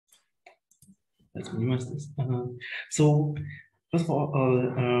let's minimize this. So first of all,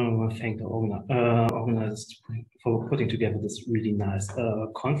 I want to thank the organizers for putting together this really nice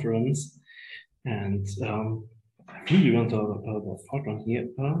conference. And I really learned about Fortran here.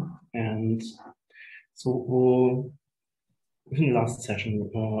 And so in the last session,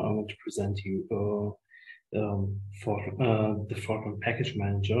 I want to present you the Fortran Package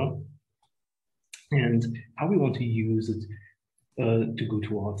Manager and how we want to use it to go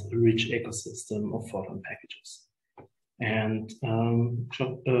towards a rich ecosystem of Fortran packages. And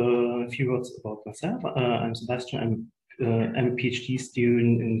a few words about myself. I'm Sebastian. I'm a PhD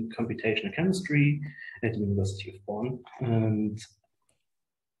student in computational chemistry at the University of Bonn. And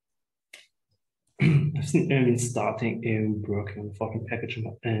I've been starting in working on Fortran Package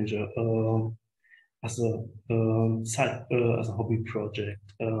Manager as a hobby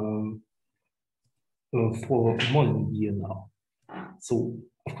project for more than a year now. So,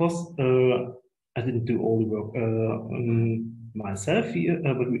 of course, I didn't do all the work myself here,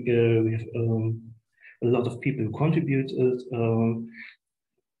 but we have a lot of people who contributed,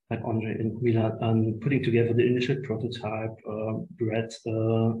 like Andre and Milan, putting together the initial prototype, Brett,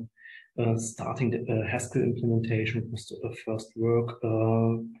 starting the Haskell implementation was the first work,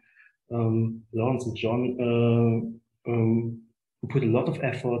 Lawrence and John who put a lot of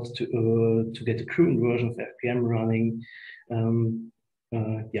effort to get the current version of FPM running.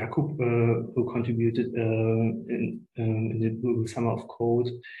 Jakub, who contributed in the Summer of Code,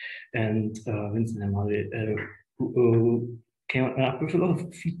 and Vincent and Marie, who came up with a lot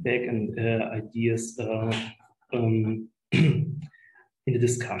of feedback and ideas in the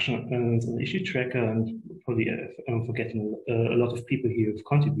discussion and on the issue tracker, and probably forgetting a lot of people here who've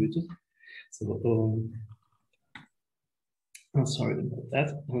contributed. So I'm sorry about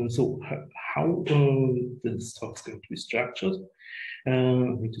that. So how this talk is going to be structured?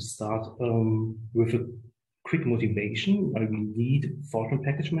 I'm going to start with a quick motivation why we need Fortran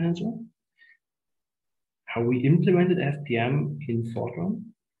Package Manager, how we implemented FPM in Fortran,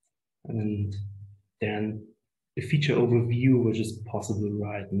 and then a feature overview which is possible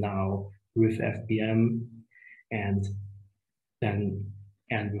right now with FPM, and then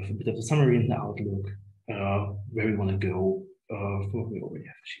end with a bit of a summary and the outlook where we want to go from what we already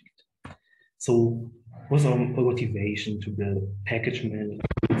have achieved. So what's our motivation to build a package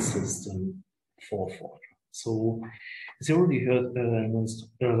management system for Fortran? So as you already heard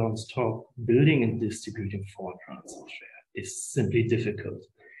Ernst's talk, building and distributing Fortran software is simply difficult.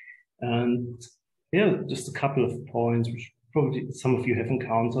 And yeah, just a couple of points which probably some of you have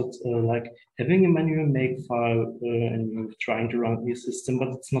encountered, like having a manual makefile and you're trying to run your system, but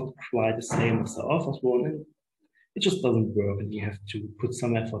it's not quite the same as the author's one. And it just doesn't work, and you have to put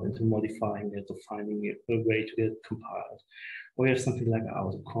some effort into modifying it or finding a way to get it compiled. Or you have something like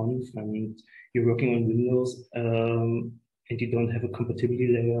AutoConf, and you're working on Windows and you don't have a compatibility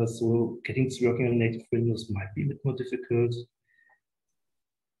layer, so getting this working on native Windows might be a bit more difficult.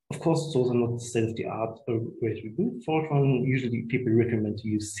 Of course, those are not the state-of-the-art way to build Fortran. Usually people recommend to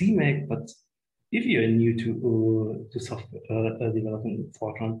use CMake, but if you're new to software development in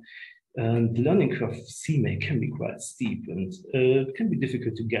Fortran, and the learning curve of CMake can be quite steep, and it can be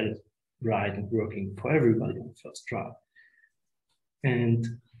difficult to get it right and working for everybody on the first try. And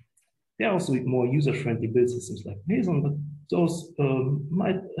there are also more user-friendly build systems like Meson, but those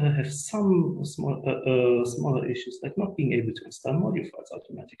might have some smaller issues, like not being able to install module files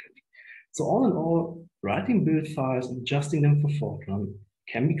automatically. So all in all, writing build files and adjusting them for Fortran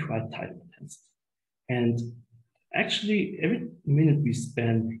can be quite time-intensive. And actually, every minute we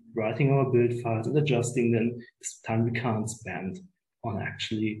spend writing our build files and adjusting them is time we can't spend on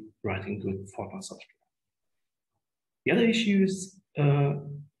actually writing good Fortran software. The other issue is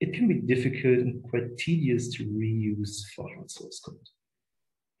it can be difficult and quite tedious to reuse Fortran source code.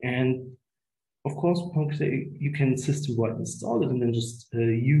 And of course, you can system-wide install it and then just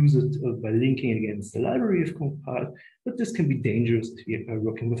use it by linking against the library you've compiled, but this can be dangerous if you are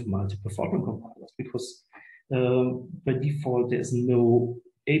working with multiple Fortran compilers, because by default, there's no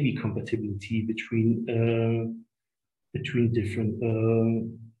AB compatibility between different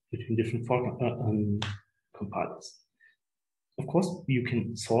Fortran compilers. Of course, you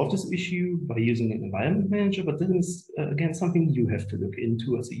can solve this issue by using an environment manager, but this is again something you have to look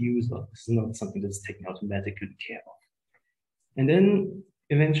into as a user. This is not something that's taken automatically care of. And then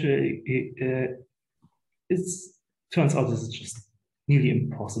eventually, it turns out this is just nearly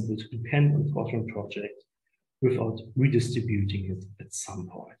impossible to depend on a Fortran project without redistributing it at some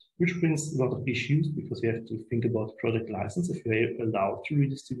point, which brings a lot of issues because you have to think about project license if you're allowed to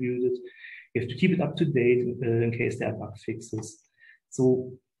redistribute it. You have to keep it up to date in case there are bug fixes.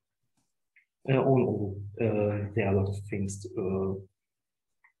 So all in all, there are a lot of things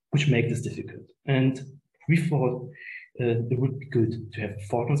which make this difficult. And we thought it would be good to have a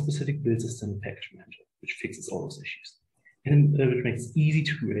Fortran-specific build system package manager, which fixes all those issues, and which makes it easy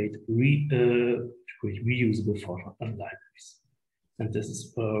to create reusable Fortran libraries. And this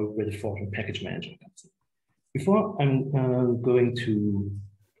is where the Fortran Package Manager comes in. Before I'm going to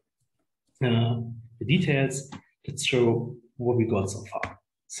the details, let's show what we got so far.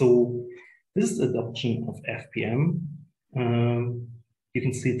 So this is the adoption of FPM. You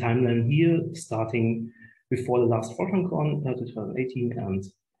can see the timeline here, starting before the last FortranCon 2018, and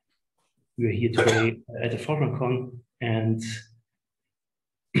we are here today at the FortranCon. And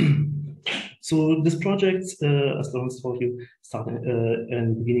so this project, as Lawrence told you, started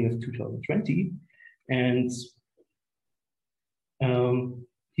in the beginning of 2020, and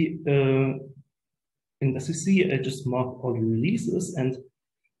and as you see, I just marked all the releases, and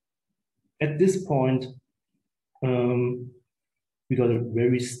at this point, we got a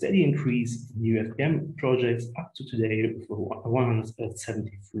very steady increase in new FPM projects up to today for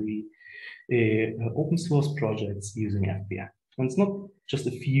 173 open source projects using FPM. And it's not just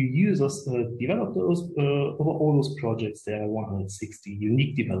a few users developed those. Over all those projects, there are 160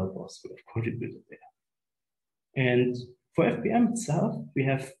 unique developers who have contributed there. And for FPM itself, we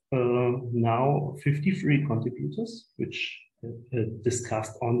have now 53 contributors, which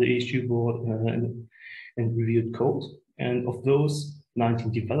discussed on the issue board and reviewed code. And of those,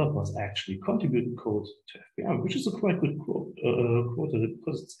 19 developers actually contributed code to FPM, which is a quite good quota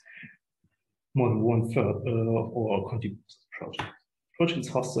because it's more than 1/3 of our contributors project. The project is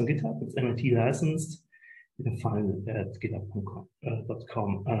hosted on GitHub, it's MIT licensed. You can find it at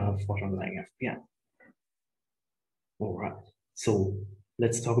github.com Fortran-lang FPM. All right, so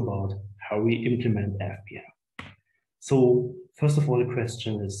let's talk about how we implement FPM. So first of all, the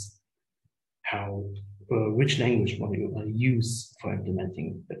question is which language will you use for implementing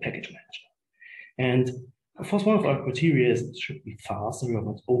the package manager? And of course, one of our criteria is it should be fast and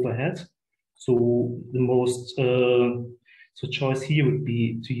not overhead. So the most choice here would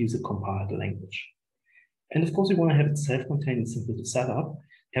be to use a compiled language. And of course, we want to have it self-contained and simple to set up.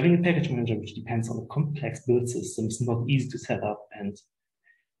 Having a package manager which depends on a complex build system is not easy to set up, and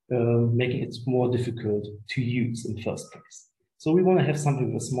making it more difficult to use in the first place. So we want to have something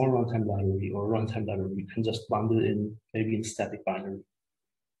with a small runtime library or a runtime library we can just bundle in, maybe in static binary.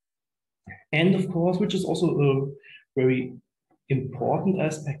 And of course, which is also a very important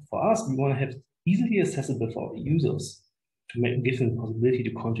aspect for us, we want to have it easily accessible for our users to give them the possibility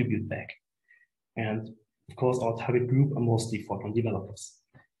to contribute back. And of course, our target group are mostly Fortran developers.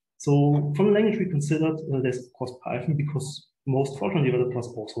 So from the language we considered, there's of course Python, because most Fortran developers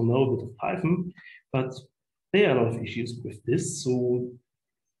also know a bit of Python, but there are a lot of issues with this. So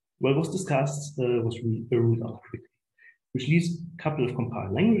what was discussed was ruled out quickly, which leaves a couple of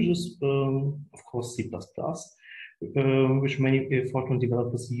compiled languages, of course C++, which many Fortran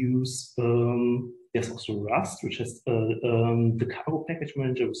developers use. There's also Rust, which has the Cargo package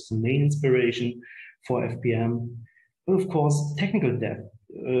manager, which is the main inspiration for FPM. But of course, technical depth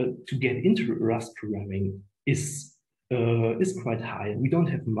to get into Rust programming is quite high. We don't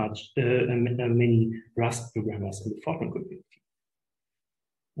have many Rust programmers in the Fortran community.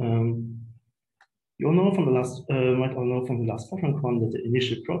 You all know from the last, might all know from the last FortranCon that the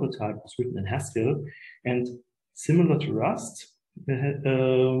initial prototype was written in Haskell, and similar to Rust,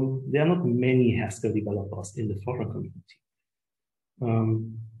 there are not many Haskell developers in the Fortran community.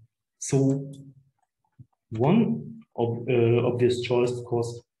 So one obvious choice, of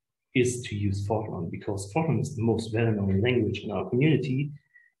course, is to use Fortran, because Fortran is the most well-known language in our community.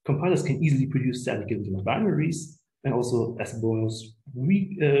 Compilers can easily produce static binaries, and also as a bonus,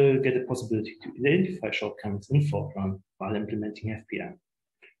 we get the possibility to identify shortcomings in Fortran while implementing FPM.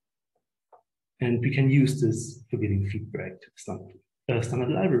 And we can use this for giving feedback to the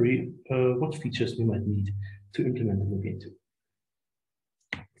standard library, what features we might need to implement and look into.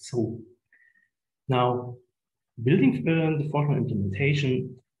 So now, building the Fortran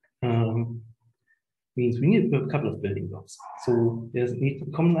implementation means we need a couple of building blocks. So there's a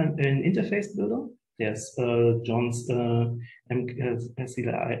common interface builder. There's John's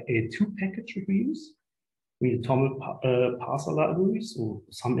MCLI2 package which we use. We need a TOML parser library, so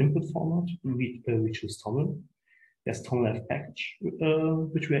some input format. We choose TOML. There's TOML package,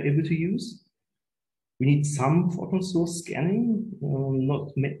 which we are able to use. We need some Fortran source scanning,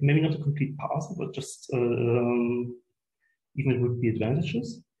 maybe not a complete parser, but just even it would be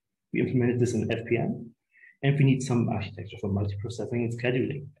advantageous. We implemented this in FPM, and we need some architecture for multiprocessing and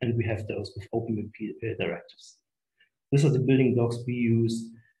scheduling, and we have those with OpenMP directives. These are the building blocks we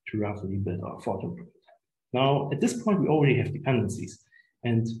use to roughly build our Fortran project. Now, at this point, we already have dependencies.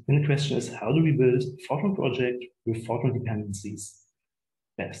 And then the question is, how do we build a Fortran project with Fortran dependencies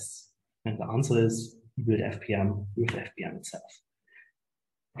best? And the answer is, we build FPM with FPM itself.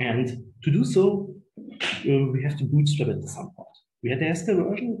 And to do so, we have to bootstrap it at some point. We had the Haskell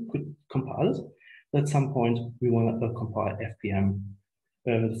version, could compile it, but at some point, we want to compile FPM,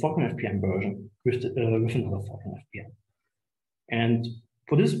 the Fortran FPM version with another Fortran FPM. And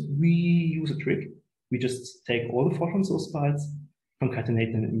for this, we use a trick. We just take all the Fortran source files,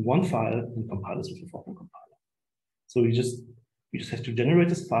 concatenate them in one file, and compile this with a Fortran compiler. So we just have to generate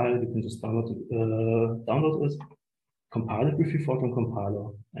this file. You can just download it, compile it with your Fortran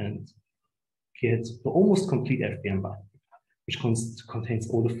compiler, and get the almost complete FPM binary, which contains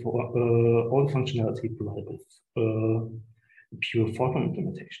all the functionality provided with pure Fortran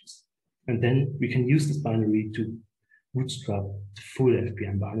implementations. And then we can use this binary to bootstrap the full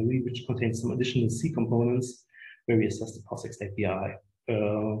FPM binary, which contains some additional C components where we assess the POSIX API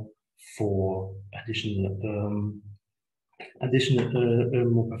for additional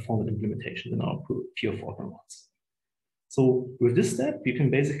more performant implementation in our pure Fortran ones. So with this step, you can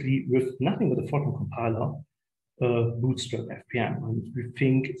basically, with nothing but a Fortran compiler, bootstrap FPM. And we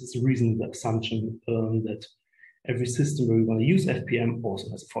think it's a reasonable assumption that every system where we want to use FPM also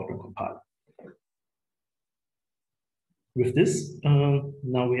has a Fortran compiler. With this,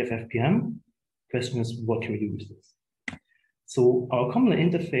 now we have FPM. Question is, what can we do with this? So our common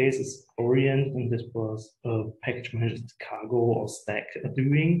interface is Orient, and this was Package Manager that Cargo or Stack are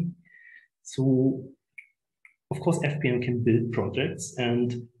doing. So, of course, FPM can build projects,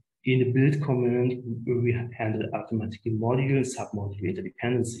 and in the build command, we handle automatically module and submodule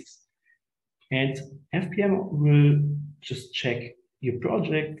interdependencies. And FPM will just check your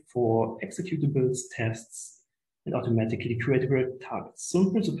project for executables, tests, and automatically create a target. So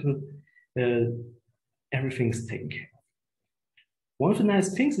in principle, everything is taken care of. One of the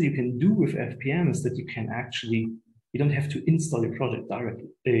nice things that you can do with FPM is that you can actually, you don't have to install your project directly.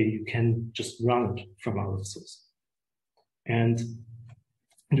 You can just run it from out of the source. And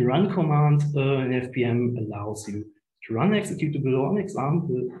the run command in FPM allows you to run an executable or an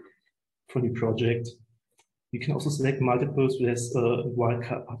example for the project. You can also select multiples. There's a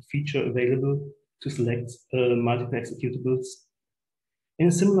wildcard feature available to select multiple executables. In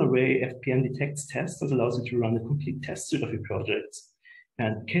a similar way, FPM detects tests and allows you to run a complete test suite of your projects.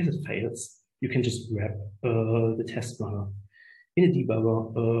 And in case it fails, you can just grab the test runner in a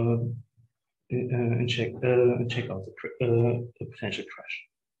debugger and check out the potential crash.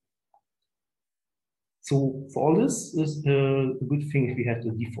 So for all this, is a good thing if we have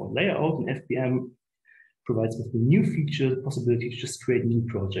the default layout, and FPM provides with the new feature the possibility to just create new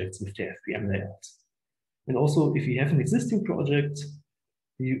projects with the FPM layout. And also, if you have an existing project,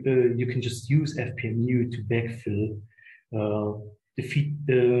 you can just use FPM new to backfill the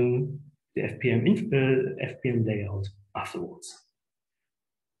FPM layout afterwards.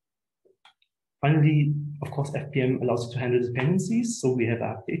 Finally, of course, FPM allows you to handle dependencies. So we have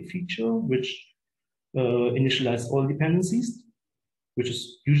an update feature, which initializes all dependencies, which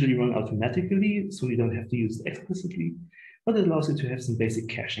is usually run automatically, so you don't have to use it explicitly, but it allows you to have some basic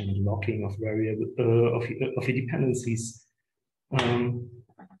caching and locking of variable of your dependencies.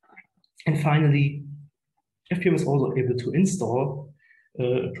 And finally, FPM is also able to install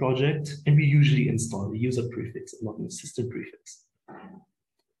a project, and we usually install the user prefix and not the system prefix.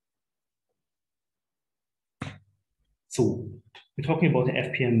 So we're talking about the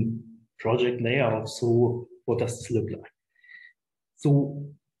FPM project layout. So what does this look like? So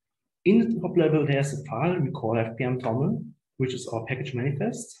in the top level, there's a file we call FPM toml, which is our package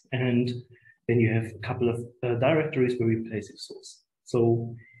manifest. And then you have a couple of directories where we place your source.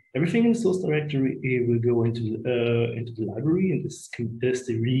 So everything in the source directory will go into the library, and this is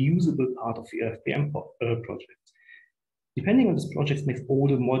the reusable part of the FPM project. Depending on this project, makes all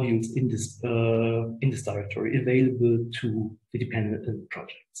the modules in this directory available to the dependent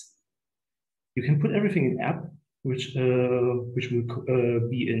projects. You can put everything in app, which will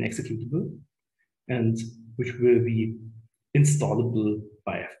be an executable and which will be installable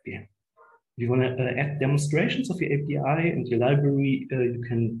by FPM. If you want to add demonstrations of your API and your library, you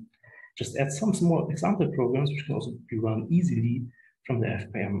can just add some small example programs which can also be run easily from the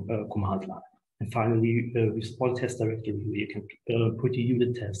FPM command line. And finally, we support a test directory where you can put your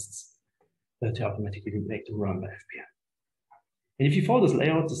unit tests to automatically make them run by FPM. And if you follow this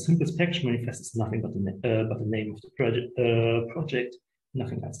layout, the simplest package manifest is nothing but the name of the project,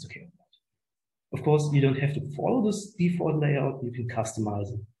 nothing else to care about. Of course, you don't have to follow this default layout. You can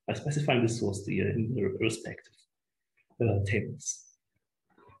customize it by specifying the source tier in the respective tables.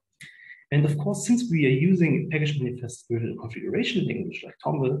 And of course, since we are using a package manifest with a configuration language like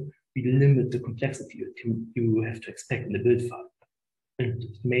Toml, we limit the complexity you have to expect in the build file. And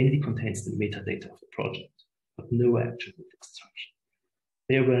it mainly contains the metadata of the project, but no actual instruction.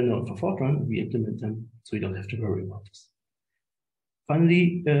 They are well known for Fortran, we implement them, so you don't have to worry about this.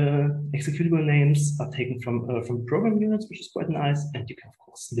 Finally, executable names are taken from program units, which is quite nice, and you can, of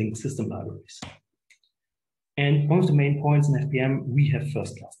course, link system libraries. And one of the main points in FPM, we have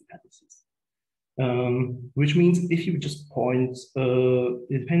first-class dependencies, which means if you just point the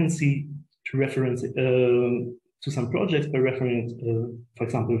dependency to reference to some projects by referencing, for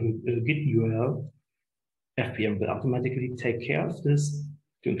example, Git URL, FPM will automatically take care of this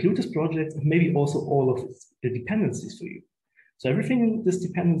to include this project and maybe also all of its dependencies for you. So everything in these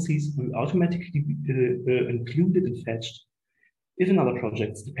dependencies will automatically be included and fetched if another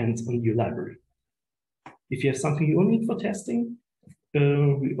project depends on your library. If you have something you only need for testing,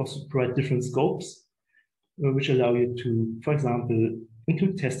 we also provide different scopes, which allow you to, for example,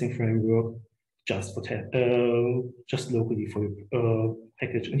 include testing framework just for just locally for your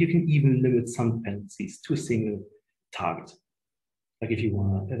package, and you can even limit some dependencies to a single target. Like if you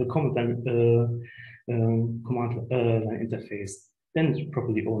want to have a command line interface, then it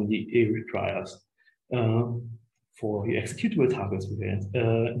probably only requires for your executable targets we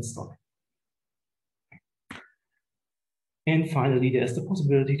will install. And finally, there's the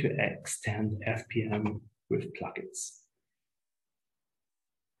possibility to extend FPM with plugins.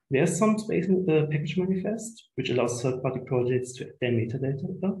 There's some space in the package manifest, which allows third-party projects to add their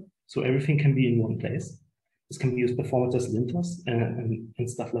metadata, so everything can be in one place. This can be used by formatters, linters, and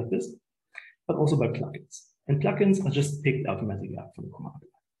stuff like this, but also by plugins. And plugins are just picked automatically up from the command line.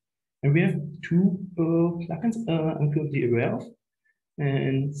 And we have two plugins I'm currently aware of,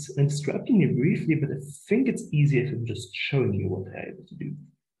 and describing it briefly, but I think it's easier if I'm just showing you what they're able to do.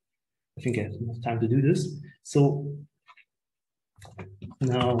 I think I have enough time to do this. So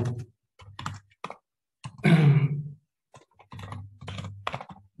now,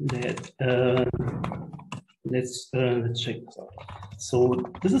 let's check this out. So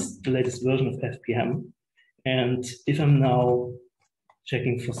this is the latest version of FPM, and if I'm now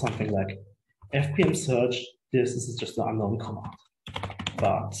checking for something like FPM search, this is just an unknown command.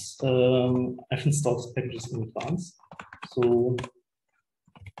 But I've installed packages in advance, so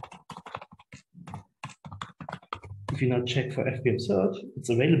if you now check for FPM search, it's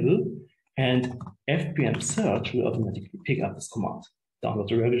available, and FPM search will automatically pick up this command. Download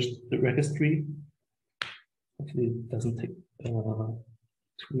the registry. Hopefully it doesn't take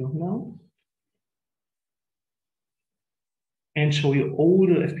too long now. And show you all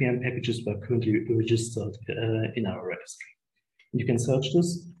the FPM packages that are currently registered in our registry. You can search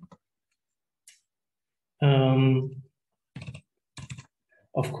this.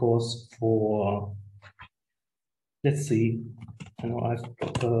 Of course, for, let's see, I know I've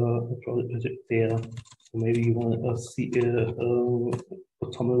got a project there. So maybe you want to see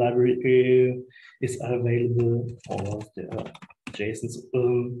what Toml library is available, or the JSON,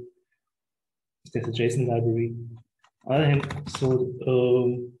 if there's a JSON library. So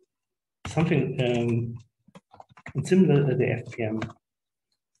something similar to the FPM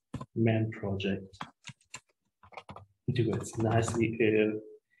man project integrates nicely here.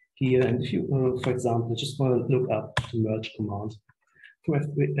 And if you, for example, just want to look up the merge command from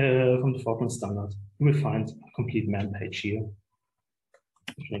the Fortran standard, you will find a complete man page here,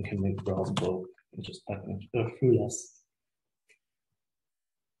 which then can make browsable and just type it through less.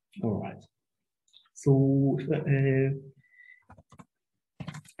 All right. So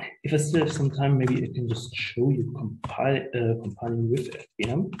if I still have some time, maybe I can just show you compiling with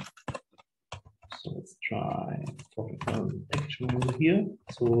FPM. So let's try Fortran Package Manager here.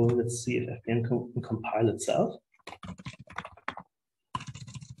 So let's see if FPM can compile itself.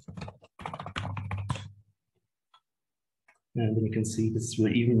 And then you can see this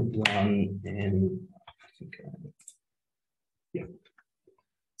will even run in, I think, yeah.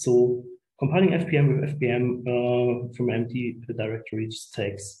 So compiling FPM with FPM from an empty directory just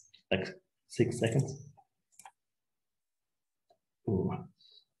takes like 6 seconds. Ooh.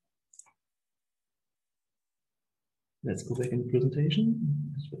 Let's go back in the presentation.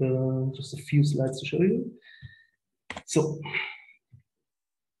 Just a few slides to show you. So,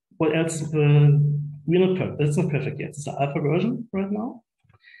 what else? We're not perfect. It's not perfect yet. It's an alpha version right now.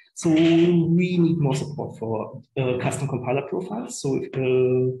 So we need more support for custom compiler profiles. So if,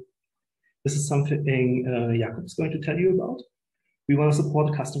 this is something Jakub is going to tell you about. We want to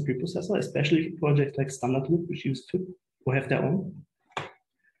support a custom preprocessor, especially for projects like Standard Loop, which use FIP or have their own.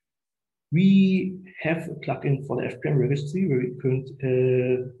 We have a plugin for the FPM registry where we're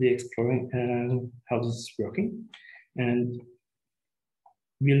currently exploring how this is working. And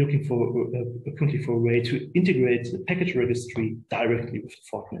we are looking for currently for a way to integrate the package registry directly with the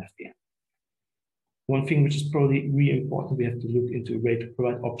Fortran FPM. One thing which is probably really important, we have to look into a way to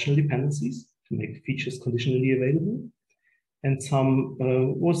provide optional dependencies to make features conditionally available. And some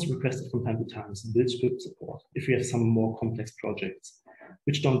was requested from time to time, some build script support, if we have some more complex projects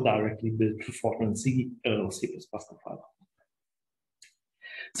which don't directly build to Fortran C or C++ compiler.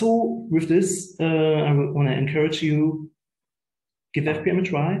 So with this, I want to encourage you, give FPM a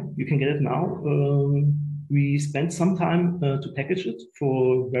try. You can get it now. We spent some time to package it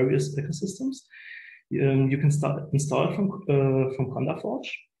for various ecosystems. You can install it from CondaForge,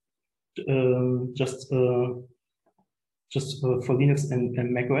 just for Linux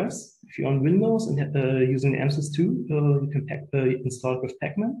and macOS. If you're on Windows and using MSys2, you can install it with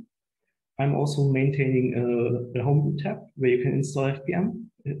Pacman. I'm also maintaining a homebrew tab where you can install FPM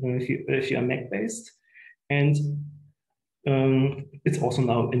if you are Mac-based. And it's also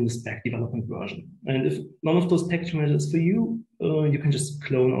now in the spec development version. And if none of those package managers is for you, you can just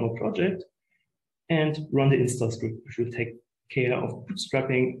clone our project and run the install script, which will take care of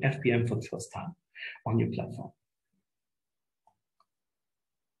bootstrapping FPM for the first time on your platform.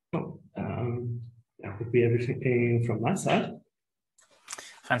 So that would be everything from my side.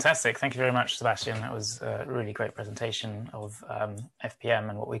 Fantastic. Thank you very much, Sebastian. That was a really great presentation of FPM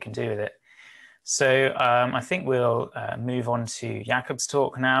and what we can do with it. So I think we'll move on to Jakub's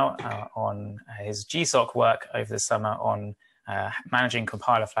talk now on his GSoC work over the summer on managing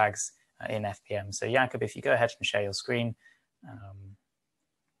compiler flags in FPM. So Jakub, if you go ahead and share your screen.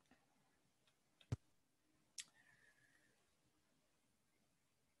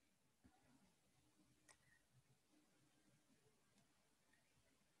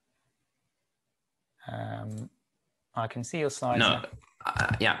 I can see your slides. No,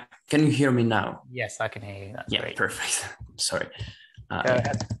 yeah. Can you hear me now? Yes, I can hear you. That's yeah, great. Perfect. Sorry. Go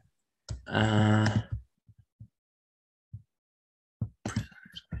ahead.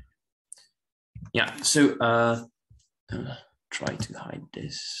 Yeah. So try to hide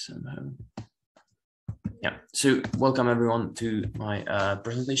this somehow. Yeah. So welcome everyone to my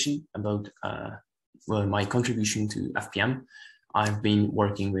presentation about my contribution to FPM. I've been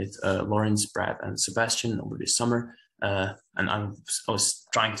working with Lawrence, Brad, and Sebastian over this summer, and I was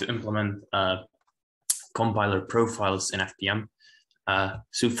trying to implement compiler profiles in FPM.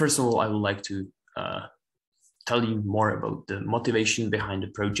 So first of all, I would like to tell you more about the motivation behind the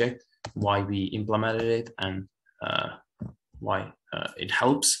project, why we implemented it, and why it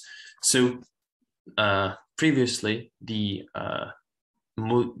helps. So previously, the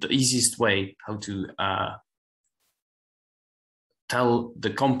easiest way how to tell the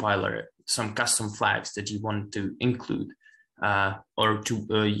compiler some custom flags that you want to include or to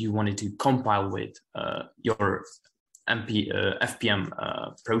you wanted to compile with your FPM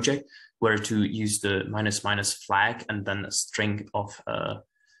project, where to use the -- flag and then a string of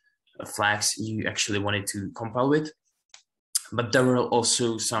flags you actually wanted to compile with. But there were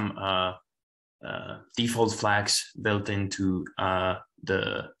also some default flags built into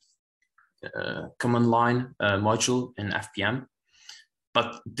the command line module in FPM.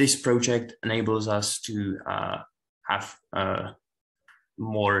 But this project enables us to have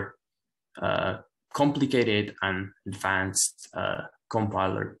more complicated and advanced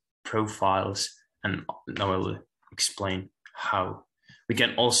compiler profiles, and now I will explain how. We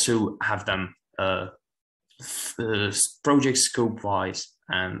can also have them project scope-wise,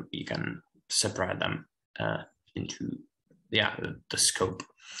 and you can separate them into the scope.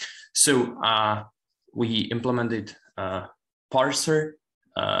 So we implemented parser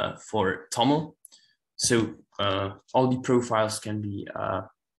for TOML. So all the profiles can be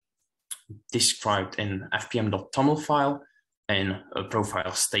described in fpm.toml file in a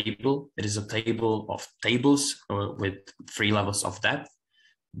profiles table. It is a table of tables with 3 levels of depth.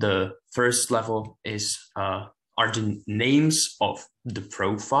 The first level is are the names of the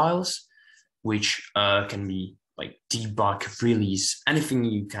profiles, which can be like debug, release, anything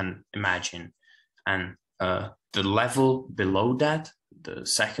you can imagine. And the level below that, the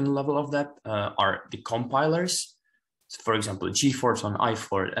second level of that, are the compilers. So for example, gfortran,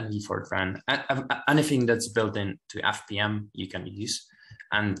 iFort, and vfortran, anything that's built into FPM you can use.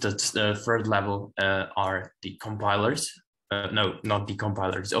 And the third level are the compilers. No, not the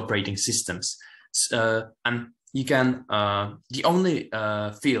compilers, operating systems. And you can, the only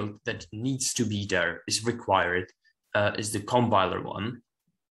field that needs to be there is required is the compiler one,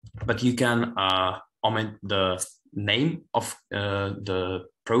 but you can omit the name of the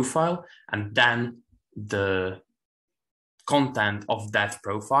profile, and then the content of that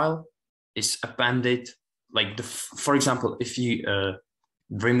profile is appended. Like for example, if you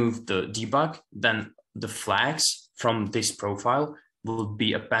remove the debug, then the flags from this profile will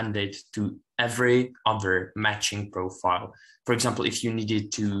be appended to every other matching profile. For example, if you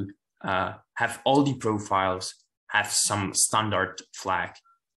needed to have all the profiles have some standard flag,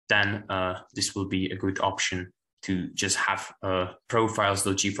 then this will be a good option to just have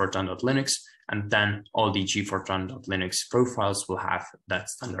profiles.gfortran.linux, and then all the gfortran.linux profiles will have that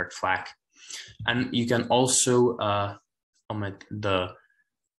standard flag. And you can also omit the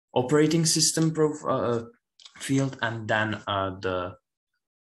operating system field, and then the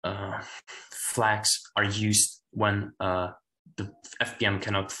flags are used when the FPM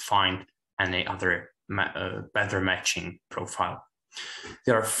cannot find any other better matching profile.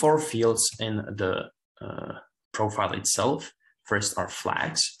 There are 4 fields in the profile itself. First are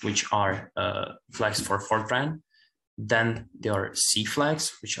flags, which are flags for Fortran. Then there are C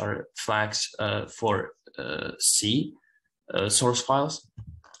flags, which are flags for C source files.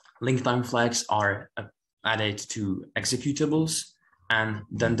 Link time flags are added to executables. And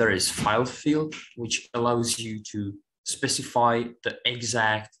then there is file field, which allows you to specify the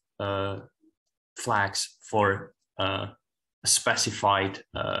exact flags for a specified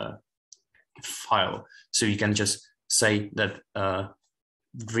file. So you can just say that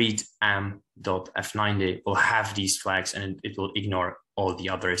read am.f90 will have these flags, and it will ignore all the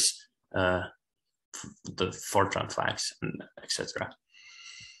others, the Fortran flags, and etc.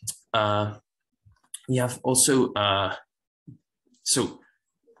 We have also so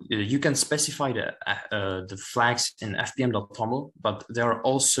you can specify the flags in fpm.toml, but there are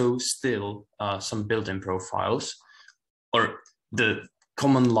also still some built-in profiles, or the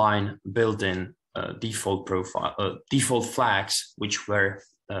command line built-in default flags, which were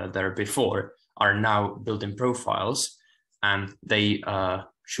there before, are now built-in profiles, and they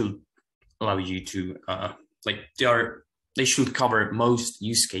should allow you to they should cover most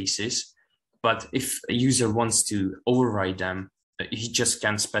use cases. But if a user wants to override them, he just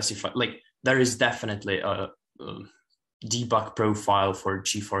can specify, like, there is definitely a debug profile for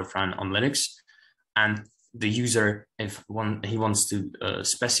gfortran on Linux, and the user, if he wants to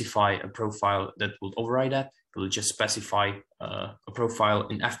specify a profile that will override that, he will just specify a profile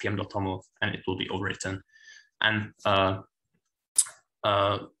in fpm.toml, and it will be overwritten. And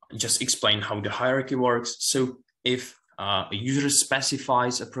just explain how the hierarchy works. So if a user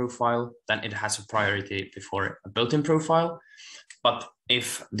specifies a profile, then it has a priority before a built-in profile. But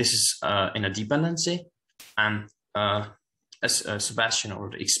if this is in a dependency, and as Sebastian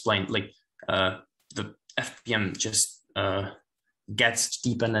already explained, like the FPM just gets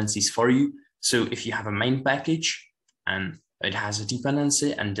dependencies for you. So if you have a main package and it has a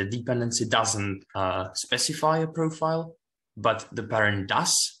dependency, and the dependency doesn't specify a profile, but the parent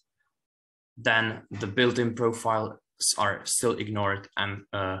does, then the built-in profiles are still ignored, and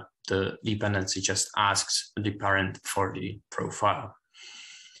the dependency just asks the parent for the profile.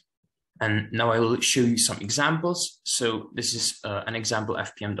 And now I will show you some examples. So this is an example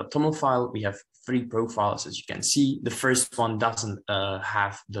fpm.toml file. We have 3 profiles, as you can see. The first one doesn't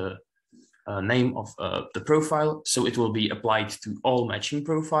have the name of the profile, so it will be applied to all matching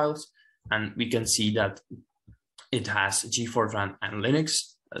profiles. And we can see that it has gfortran and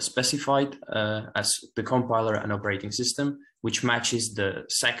Linux specified as the compiler and operating system, which matches the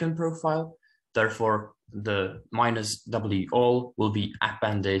second profile. Therefore, the -w all will be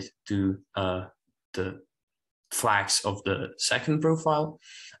appended to the flags of the second profile.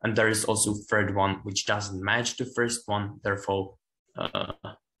 And there is also third one, which doesn't match the first one. Therefore,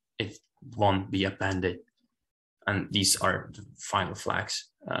 it won't be appended. And these are the final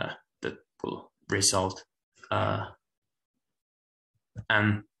flags that will result.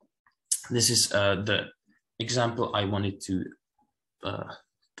 And this is the example I wanted to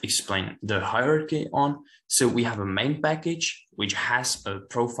explain the hierarchy on. So we have a main package, which has a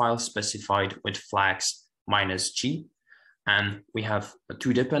profile specified with flags -g. And we have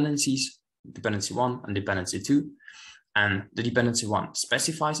 2 dependencies, dependency 1 and dependency 2. And the dependency 1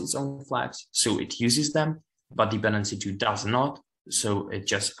 specifies its own flags, so it uses them, but dependency 2 does not. So it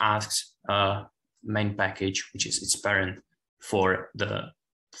just asks main package, which is its parent, for the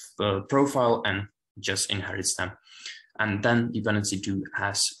profile, and just inherits them. And then dependency 2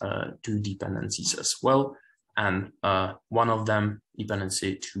 has 2 dependencies as well. And one of them,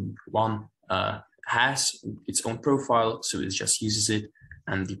 dependency 2.1, has its own profile, so it just uses it,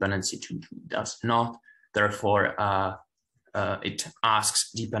 and dependency 2 does not. Therefore, it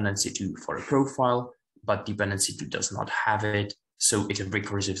asks dependency 2 for a profile, but dependency 2 does not have it, so it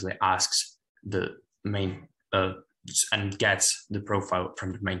recursively asks the main and gets the profile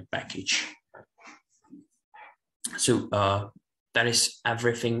from the main package. So that is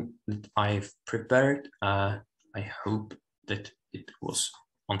everything that I've prepared. I hope that it was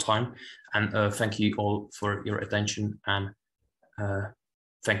on time, and thank you all for your attention, and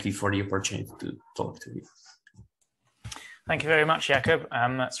thank you for the opportunity to talk to you. Thank you very much, Jakub.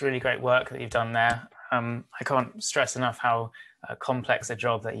 That's really great work that you've done there. I can't stress enough how complex a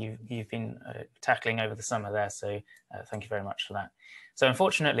job that you've been tackling over the summer there. So thank you very much for that. So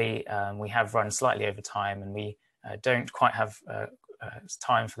unfortunately, we have run slightly over time, and we don't quite have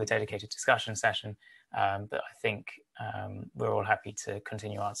time for the dedicated discussion session. But I think we're all happy to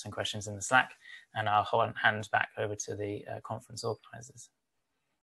continue answering questions in the Slack, and I'll hand back over to the conference organizers.